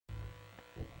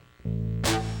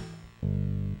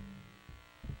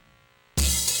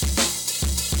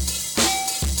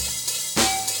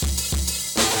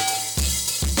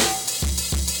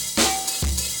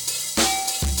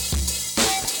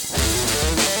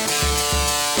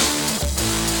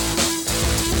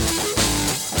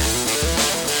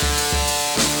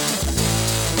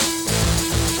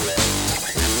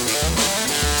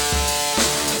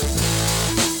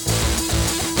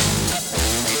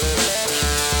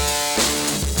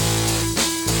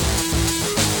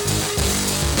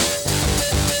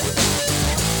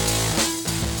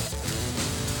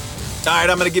All right,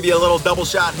 I'm going to give you a little double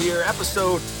shot here.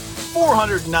 Episode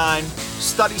 409,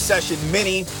 study session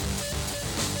mini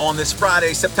on this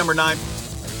Friday, September 9th.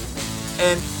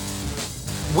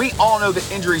 And we all know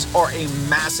that injuries are a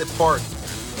massive part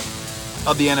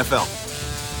of the NFL.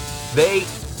 They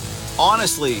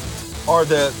honestly are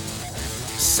the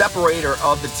separator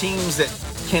of the teams that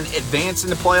can advance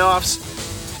in the playoffs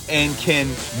and can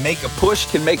make a push,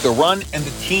 can make a run, and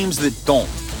the teams that don't.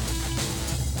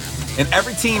 And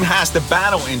every team has to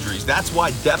battle injuries. That's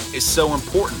why depth is so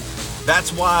important.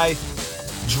 That's why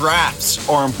drafts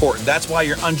are important. That's why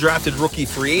your undrafted rookie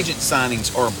free agent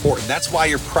signings are important. That's why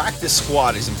your practice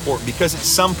squad is important, because at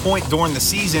some point during the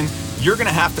season, you're going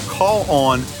to have to call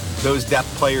on those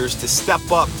depth players to step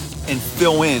up and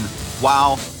fill in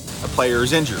while a player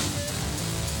is injured.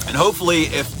 And hopefully,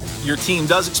 if your team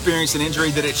does experience an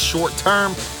injury, that it's short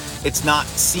term, it's not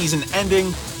season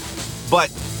ending,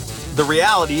 but the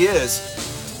reality is,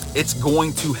 it's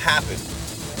going to happen.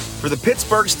 For the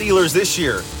Pittsburgh Steelers this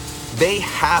year, they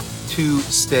have to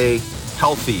stay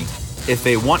healthy if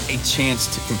they want a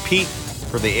chance to compete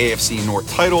for the AFC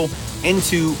North title and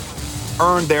to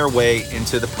earn their way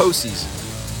into the postseason.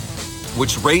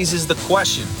 Which raises the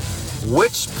question,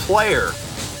 which player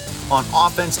on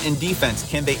offense and defense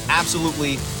can they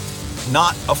absolutely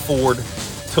not afford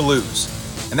to lose?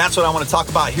 And that's what I want to talk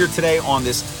about here today on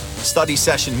this study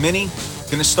session mini.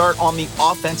 Going to start on the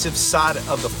offensive side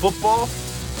of the football.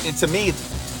 And to me,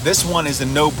 this one is a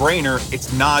no-brainer.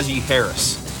 It's Najee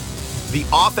Harris. The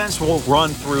offense will run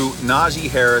through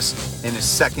Najee Harris in his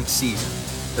second season.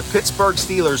 The Pittsburgh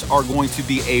Steelers are going to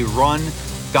be a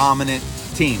run-dominant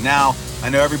team. Now, I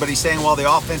know everybody's saying, well,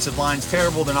 the offensive line's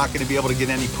terrible. They're not going to be able to get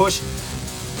any push.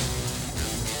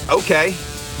 Okay,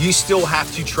 you still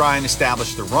have to try and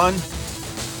establish the run.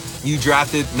 You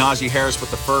drafted Najee Harris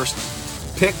with the first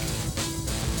pick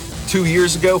 2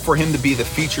 years ago for him to be the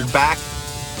featured back.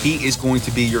 He is going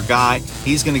to be your guy.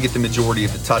 He's going to get the majority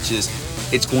of the touches.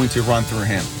 It's going to run through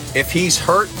him. If he's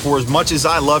hurt, for as much as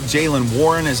I love Jaylen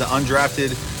Warren as an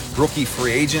undrafted rookie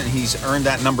free agent, he's earned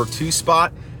that number 2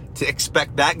 spot. To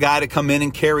expect that guy to come in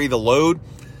and carry the load,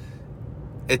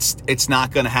 it's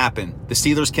not going to happen. The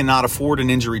Steelers cannot afford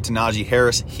an injury to Najee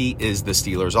Harris. He is the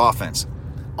Steelers' offense.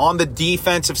 On the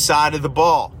defensive side of the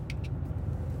ball,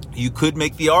 you could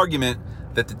make the argument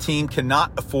that the team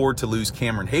cannot afford to lose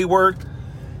Cameron Hayward,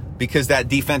 because that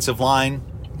defensive line,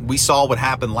 we saw what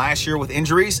happened last year with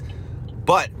injuries.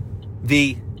 But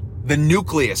the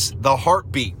nucleus, the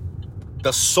heartbeat,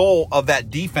 the soul of that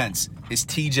defense is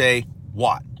TJ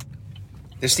Watt.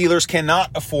 The Steelers cannot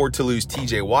afford to lose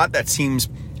TJ Watt. That seems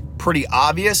pretty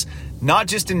obvious, not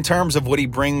just in terms of what he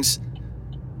brings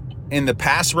in the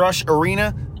pass rush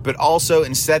arena, but also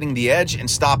in setting the edge and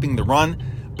stopping the run,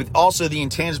 but also the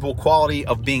intangible quality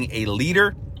of being a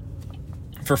leader,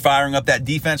 for firing up that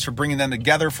defense, for bringing them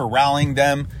together, for rallying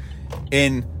them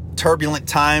in turbulent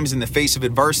times in the face of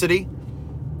adversity.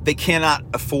 They cannot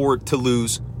afford to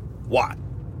lose Watt.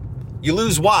 You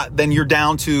lose Watt, then you're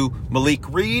down to Malik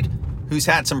Reed, who's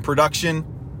had some production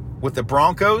with the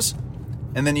Broncos,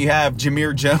 and then you have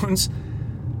Jameer Jones.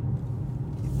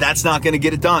 That's not going to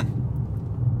get it done.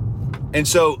 And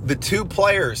so the two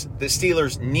players the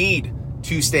Steelers need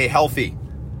to stay healthy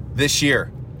this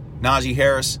year, Najee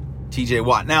Harris, TJ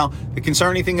Watt. Now, the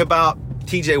concerning thing about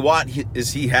TJ Watt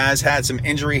is he has had some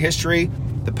injury history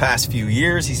the past few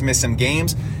years. He's missed some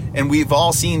games, and we've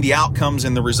all seen the outcomes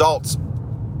and the results.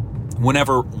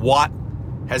 Whenever Watt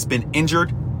has been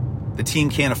injured, the team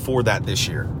can't afford that this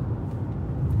year.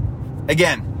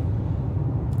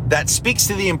 Again, that speaks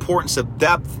to the importance of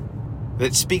depth.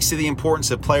 That speaks to the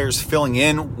importance of players filling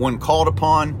in when called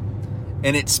upon.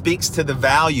 And it speaks to the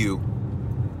value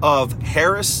of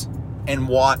Harris and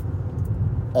Watt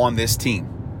on this team.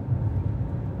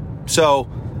 So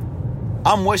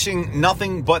I'm wishing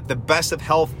nothing but the best of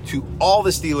health to all the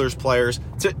Steelers players,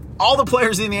 to all the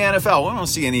players in the NFL. We don't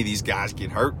see any of these guys get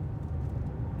hurt.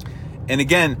 And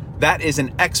again, that is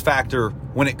an X factor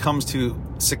when it comes to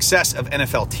success of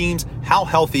NFL teams. How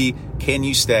healthy can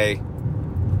you stay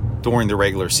during the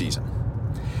regular season?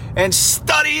 And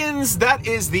studyins, that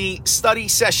is the study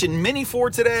session mini for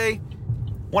today.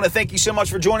 Want to thank you so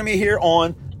much for joining me here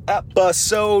on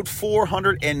episode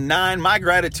 409. My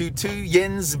gratitude to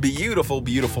Yin's beautiful,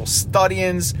 beautiful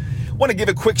studyins. Want to give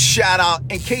a quick shout out,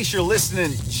 in case you're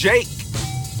listening, Jake,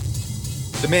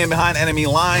 the man behind Enemy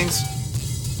Lines.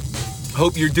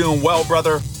 Hope you're doing well,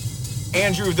 brother.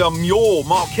 Andrew the Mule,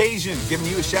 Caucasian, giving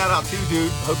you a shout out too,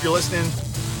 dude. Hope you're listening.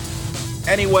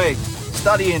 Anyway,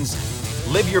 studyins,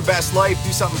 live your best life,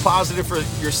 do something positive for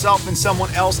yourself and someone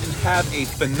else, and have a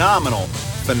phenomenal,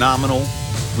 phenomenal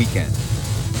weekend.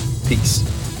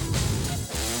 Peace.